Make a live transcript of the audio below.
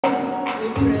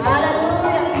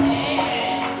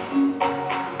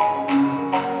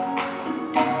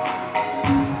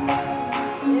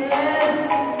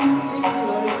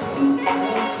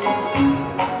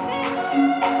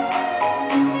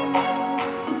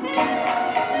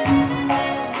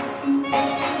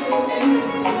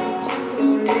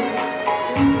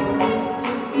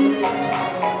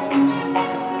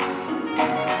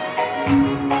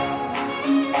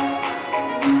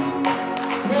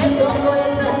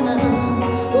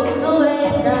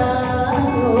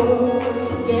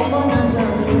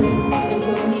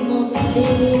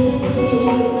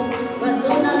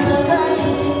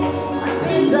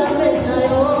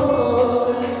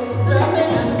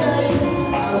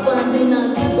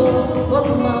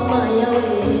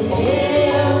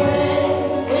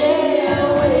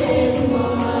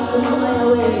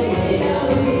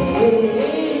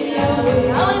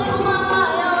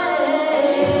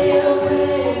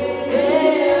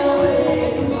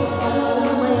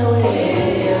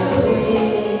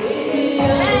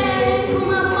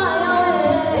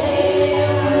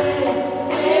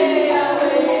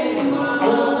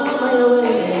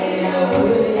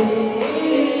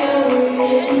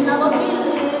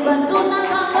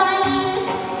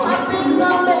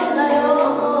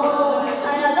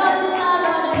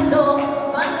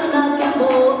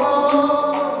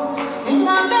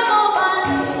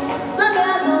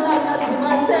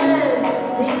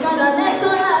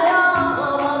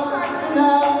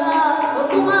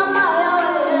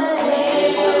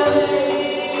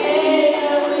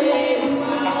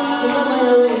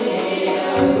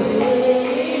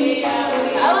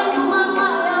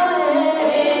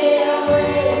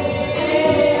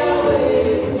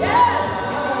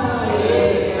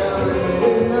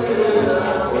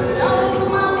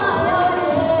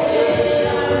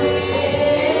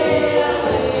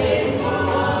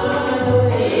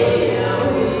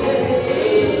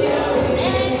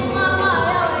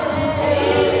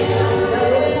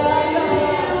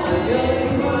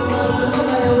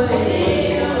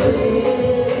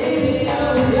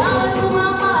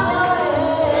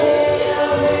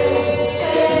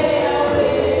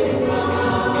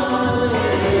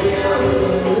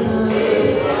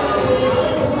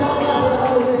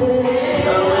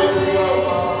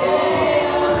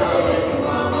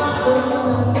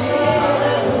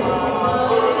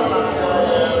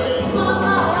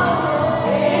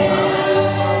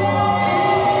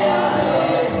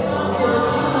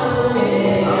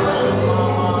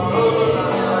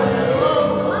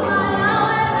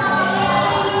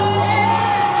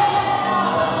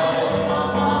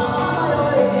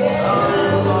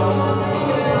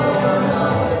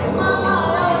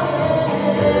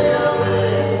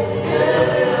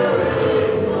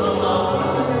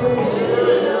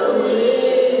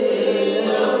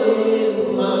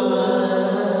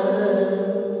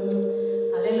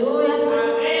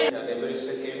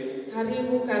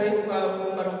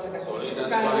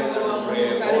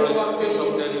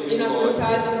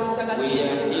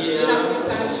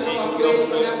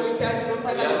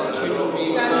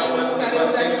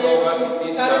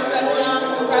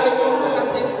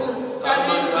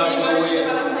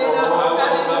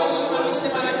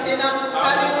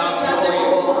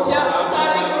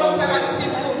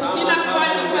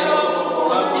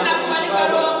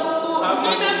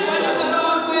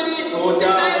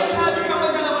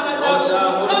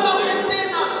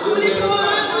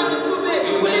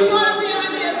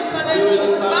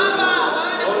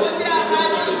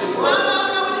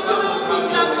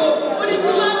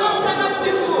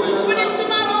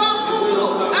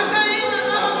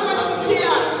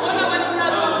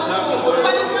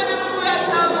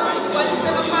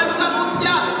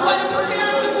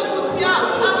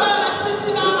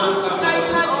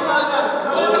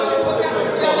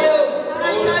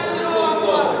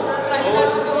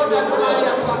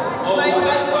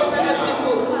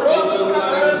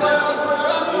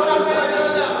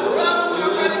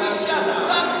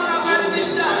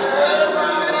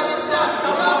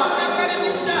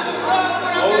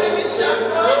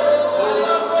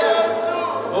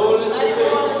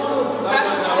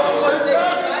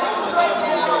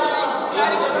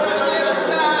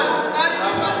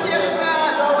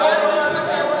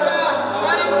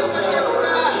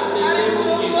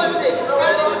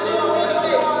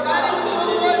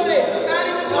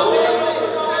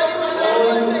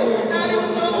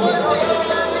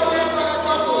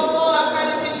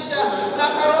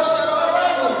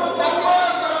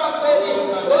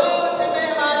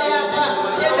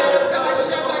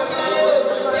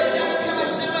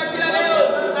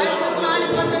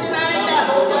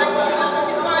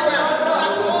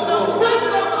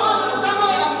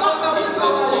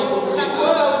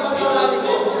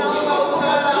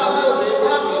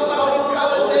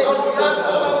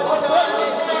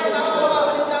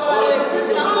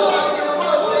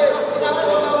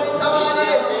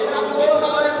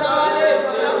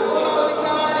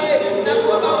na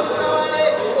kuomba unitawale.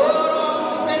 Roho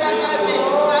mtenda kazi,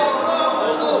 karibu Roho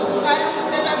Mungu, karibu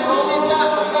mtenda miujiza,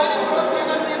 karibu Roho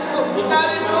Mtakatifu,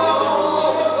 karibu Roho Mungu.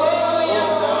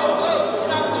 Yesu Kristo,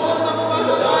 tunakuomba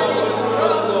mfalme wa amani,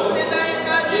 Roho mtendaye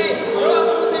kazi, Roho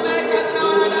mtendaye kazi na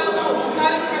wanadamu,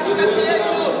 karibu katikati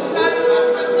yetu, karibu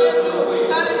katikati yetu,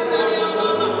 karibu ndani ya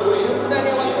mama, ndani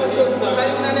ya watoto,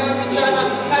 karibu ndani ya vijana,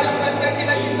 karibu katika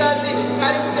kila kizazi,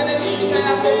 karibu tena miujiza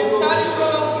yako, karibu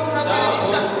Roho Mungu,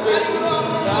 tunakaribisha, karibu Roho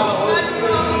Mungu, karibu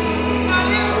Roho Mungu,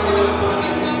 karibu tena makuna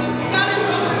majabu, karibu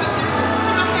Roho Mtakatifu,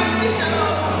 tunakaribisha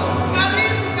Roho Mungu,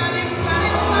 karibu, karibu,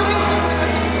 karibu, karibu Roho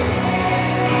Mtakatifu.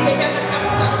 Tembea katika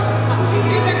mkutano mzima,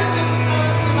 tembea katika mkutano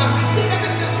mzima, tembea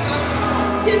katika mkutano mzima,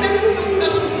 tembea katika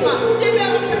mkutano mzima, tembea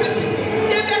Roho Mtakatifu,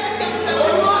 tembea katika mkutano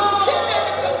mzima, tembea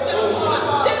katika mkutano mzima,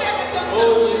 tembea katika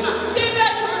mkutano mzima, tembea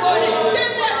tukuone,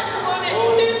 tembea tukuone,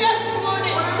 tembea tukuone,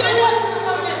 tembea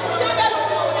tukuone, tembea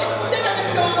tukuone, tembea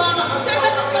katika wamama,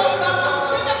 tembea katika wababa,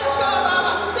 tembea katika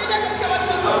wababa, tembea katika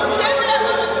watoto, tembea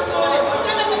mama tukuone,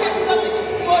 tembea katika kizazi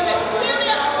tukuone,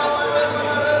 tembea mfalme wa amani.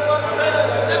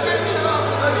 Nakaribisha Roho,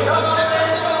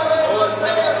 nakaribisha Roho,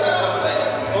 nakaribisha Roho kweli,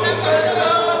 nakaribisha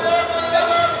Roho,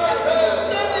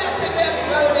 tembea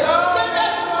tukuone.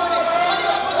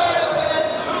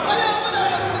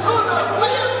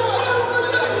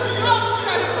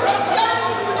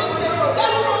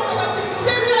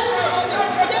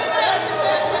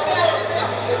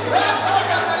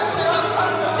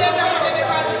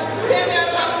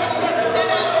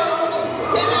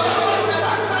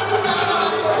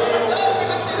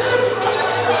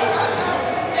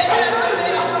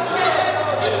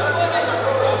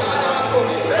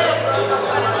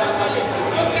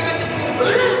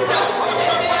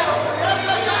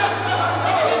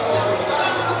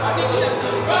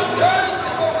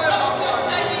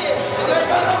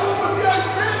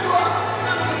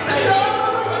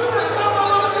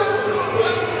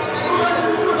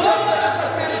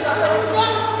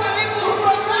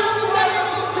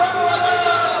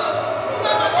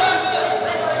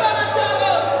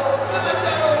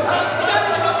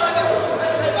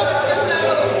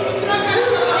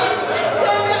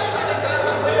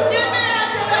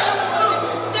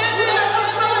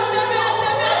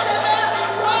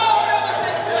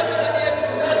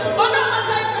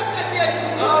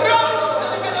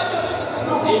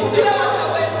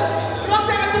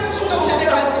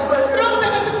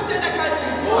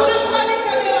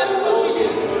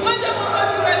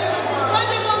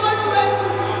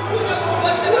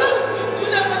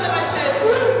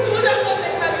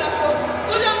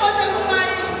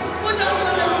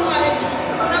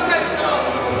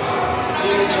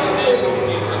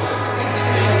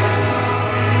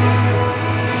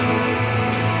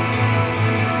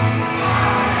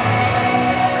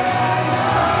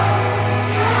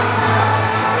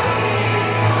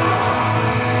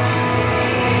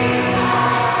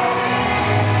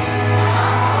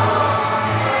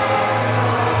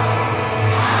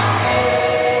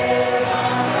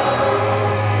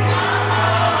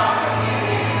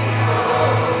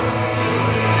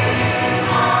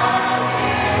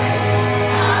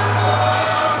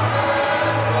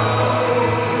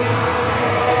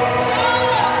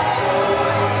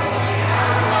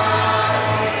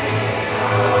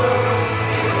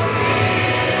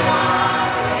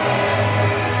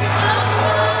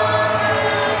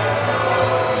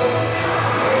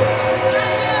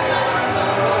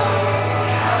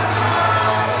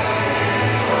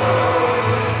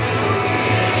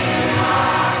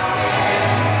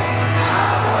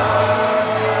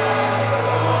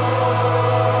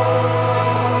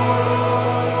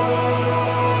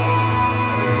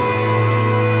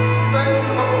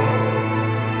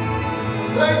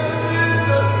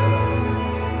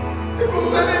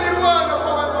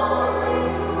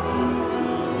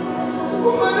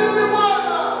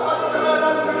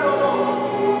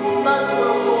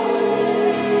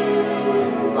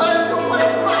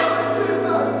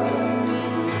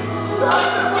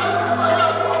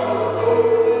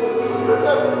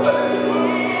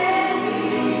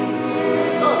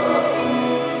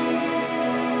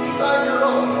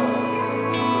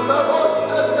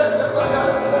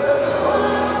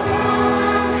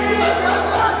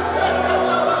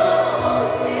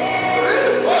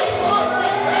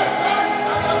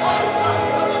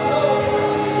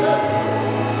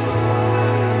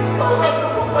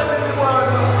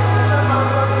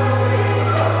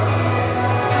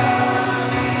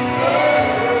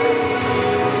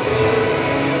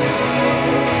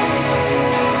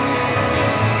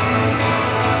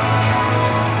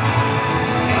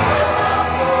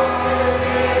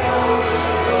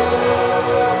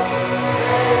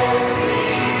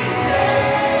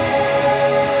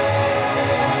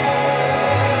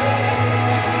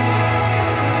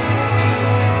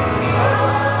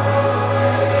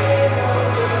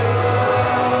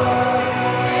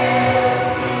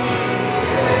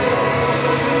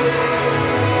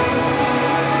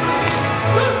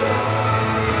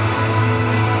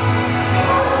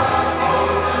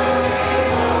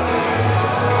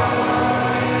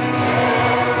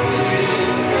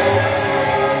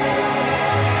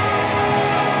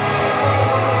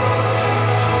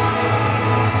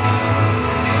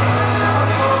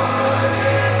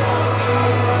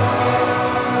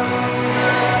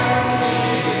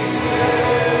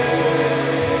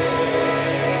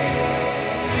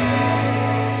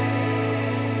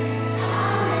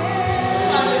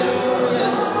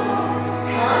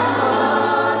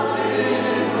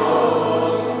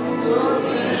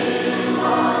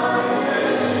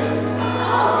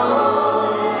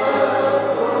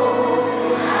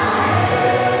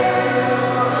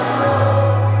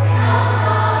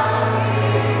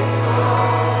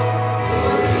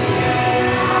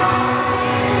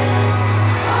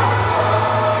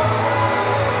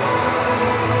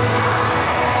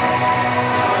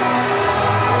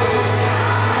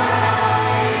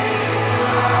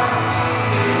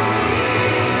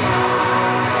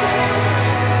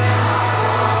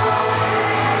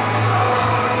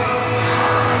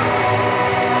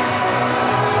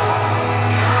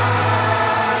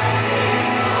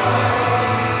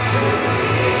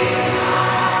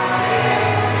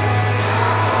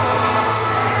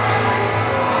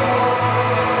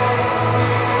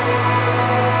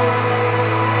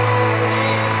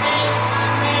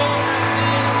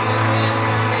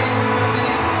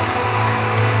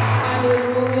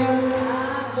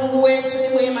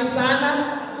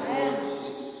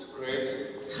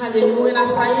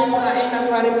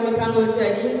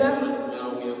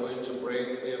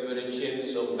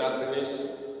 darkness.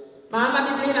 Maana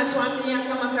Biblia inatuambia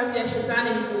kama kazi ya shetani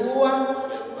ni kuua,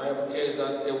 The Bible tells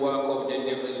us the work of the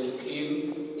devil is to kill,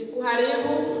 ni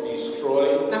kuharibu to destroy,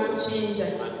 na kuchinja.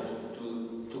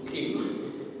 and to kill.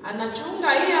 Anachunga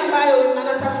ile ambayo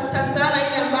anatafuta sana,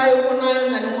 ile ambayo uko nayo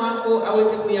ndani mwako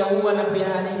aweze kuyaua na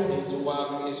kuyaharibu. His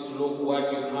work is to look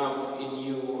what you have in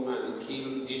you and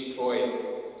kill, destroy.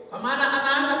 Kwa maana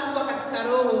anaanza kuua katika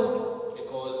roho,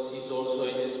 Because he's also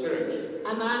in the spirit.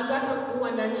 anaanza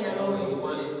kuua ndani ya roho.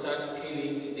 When he starts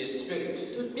killing the spirit.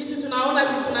 Vitu tunaona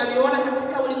vitu tunavyoona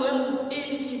katika ulimwengu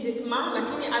hivi physically,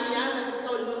 lakini alianza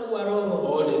katika ulimwengu wa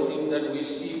roho. All the things that we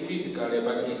see physically,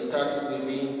 but he starts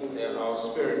within our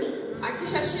spirit.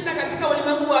 Akishashinda katika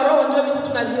ulimwengu wa roho ndio vitu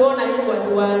tunaviona hivi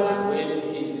waziwazi. When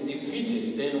he's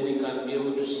defeated, then we can be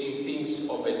able to see things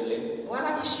openly. Wala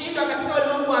akishindwa katika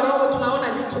ulimwengu wa roho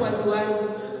tunaona vitu waziwazi.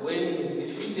 And when he's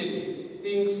defeated,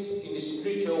 things in the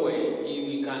spiritual way,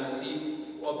 we can see it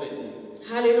openly.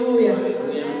 Hallelujah.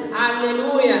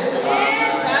 Hallelujah.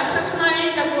 Sasa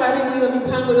tunaenda kuharibu hiyo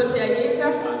mipango yote ya giza.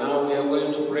 And now we are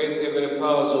going to break every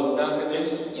powers of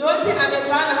darkness. Yote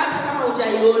amepanga hata kama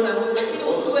hujaiona, lakini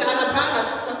ujue anapanga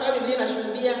tu kwa sababu Biblia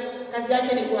inashuhudia kazi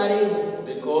yake ni kuharibu.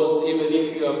 Because even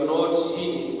if you have not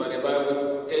seen it, but the Bible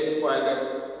testifies that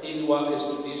his work is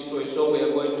to destroy. So we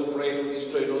are going to pray to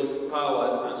destroy those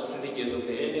powers and strategies of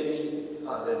the enemy.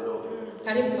 Hallelujah.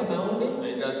 Karibu kwa maombi.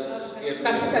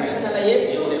 Katika jina la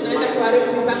Yesu tunaenda kuharibu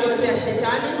mipango yote ya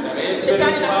shetani.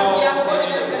 Shetani na kazi yako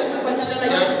nenda karibu kwa jina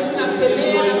la Yesu na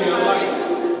kemea na kuharibu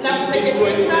na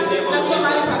kuteketeza na kwa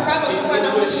mahali pakavu kwa na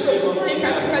mwisho. Ni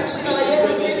katika jina la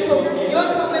Yesu Kristo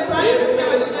yote umepanga katika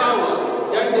maisha yako.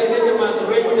 That the enemy has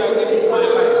raised against my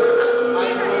life,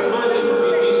 I command it to be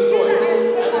destroyed.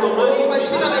 I command it kwa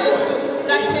jina la Yesu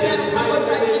na kemea mipango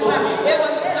ya giza. Ewe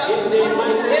tutakusumu,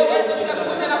 ewe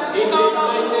tutakuja na kufunga na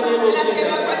Mungu na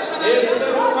kemea kwa jina la Yesu,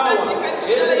 katika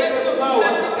jina la Yesu,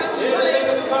 katika jina la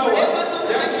Yesu. Ewe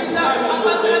zote za giza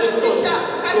ambazo zinajificha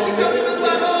katika ulimwengu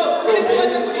wa roho ili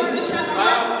ziweze kurudisha nyuma,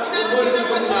 inazikana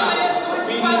kwa jina la Yesu,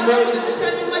 waweze kurudisha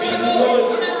nyuma kiroho,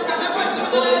 inazikana kwa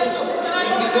jina la Yesu,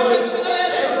 inazikana kwa jina la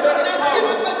Yesu, inazikana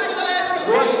kwa jina la Yesu,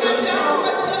 inazikana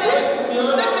kwa jina la Yesu,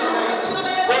 inazikana kwa jina la Yesu, inazikana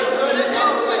kwa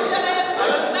jina la Yesu,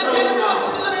 inazikana kwa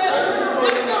jina la Yesu,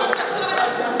 inazikana kwa jina la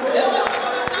Yesu. Ewe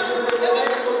sababu tangu, ewe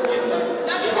inazikana kwa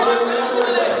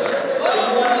jina la Yesu.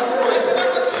 Inazikana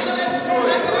kwa jina la Yesu, inazikana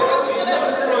kwa jina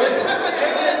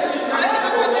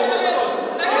la Yesu, inazikana kwa jina la Yesu, inazikana kwa jina la Yesu, inazikana kwa jina la Yesu, inazikana kwa jina la Yesu,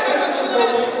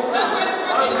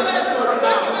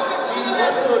 inazikana kwa jina la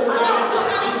Yesu.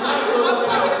 Inarudisha nyuma,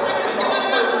 hautaki nitaka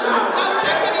kama na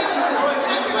hautaki nini,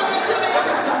 inazikana kwa jina la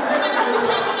Yesu,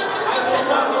 inarudisha nyuma sasa.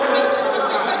 Maisha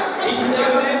kwa kazi in the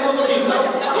name of Jesus,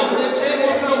 in the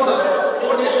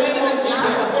name of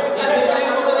Jesus.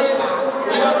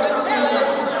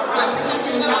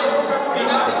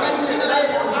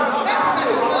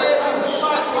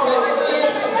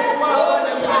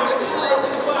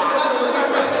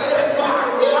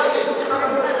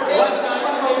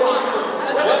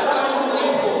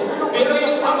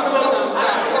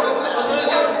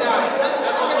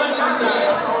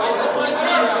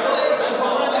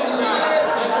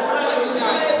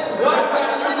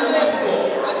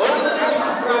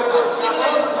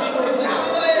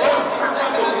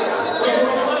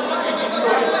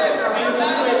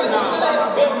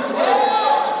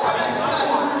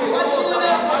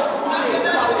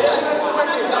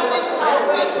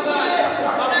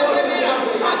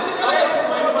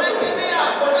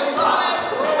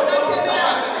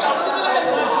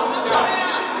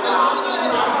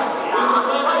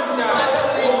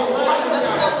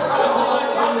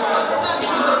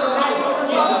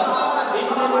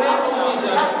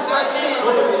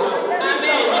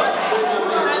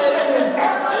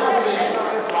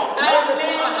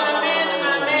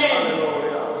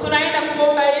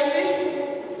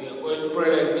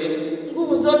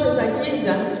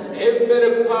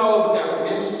 Every power of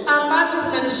darkness ambazo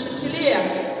zinanishikilia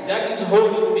that is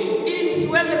holding me, ili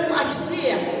nisiweze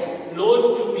kuachilia not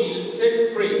to be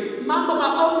set free, mambo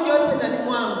maovu yote ndani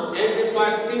mwangu, and the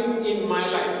bad things in my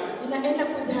life, ninaenda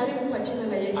kuziharibu kwa jina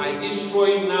la Yesu. I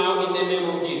destroy now in the name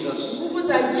of Jesus. Nguvu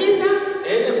za giza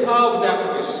And the power of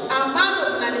darkness ambazo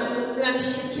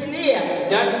zinanishikilia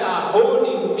that are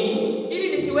holding me, ili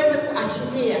nisiweze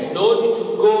kuachilia, not to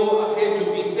go ahead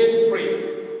to be set free,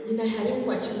 ninaharibu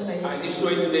kwa jina la I Yesu.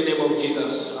 destroy in the name of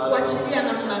Jesus. Kuachilia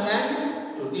namna gani?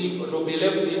 To be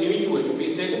left in which way, to be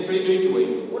set free in which way?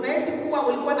 Unaweza kuwa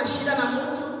ulikuwa na shida na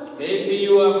mtu, Maybe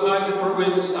you have had a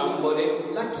problem with somebody,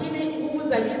 lakini nguvu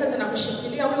za giza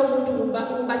zinakushikilia huyo mtu,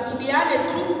 ubakiliane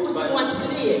tu,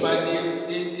 usimwachilie. but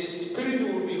the spirit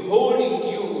will be holding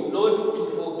you not to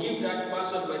forgive that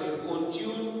person, but you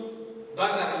continue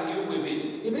bothering you with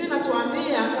it. Biblia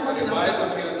inatuambia kama The Bible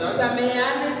tells us,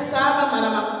 tusameheane 7 mara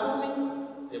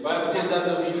 10. the Bible tells us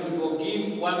that we should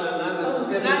forgive one another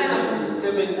 7 times.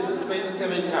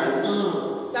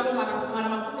 7 mara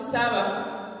 7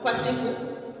 kwa siku.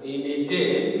 In a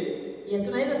day,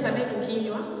 tunaweza samehe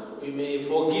kukinywa. we may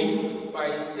forgive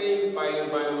by saying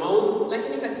by mouth,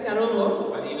 lakini katika roho,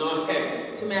 but in our head,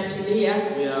 tumeachilia.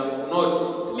 we have not.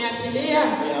 Tumeachilia.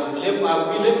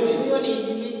 We left it. Hiyo ni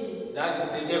ibilisi. That's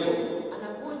the devil.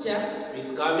 Anakuja.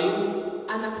 He's coming.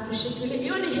 Anakutushikilia.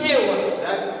 Hiyo ni hewa.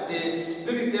 That's the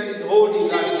spirit that is holding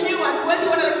us. Ni hewa, tuwezi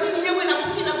kuona, lakini ni hewa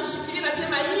inakuja na kushikilia,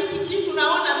 nasema hiki kitu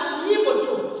tunaona ni hivyo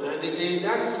tu. And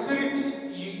that spirit,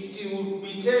 it will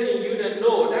be telling you that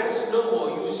no, that's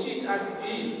normal. You see it as it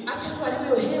is. Acha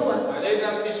tuharibu hiyo hewa. Let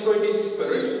us destroy this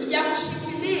spirit. Ya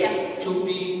kushikilia. To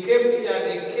be kept as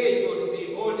a cage or to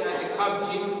be held as a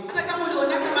captive. Hata kama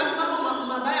ulionaka mambo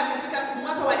mabaya katika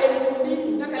mwaka wa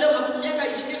 2000 mpaka leo miaka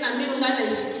 22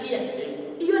 unganishikilia.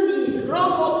 Hiyo ni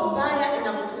roho mbaya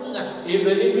inakufunga.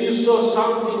 Even if you saw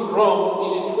something wrong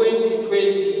in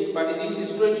 2020, but this is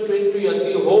 2022, you are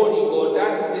still holding God.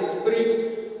 That's the spirit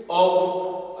of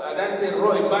that's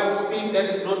a bad spirit that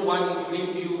is not wanting to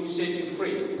leave you, to set you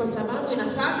free. Kwa sababu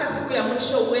inataka siku ya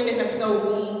mwisho uende katika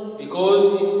hukumu.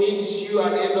 Because it needs you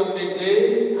at the end of the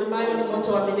day, ambayo ni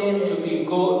moto wa milele,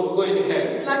 to go in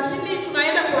hell. Lakini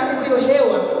tunaenda kuharibu hiyo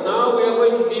hewa. Now we are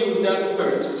going to deal with that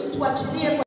spirit. Tuachilie.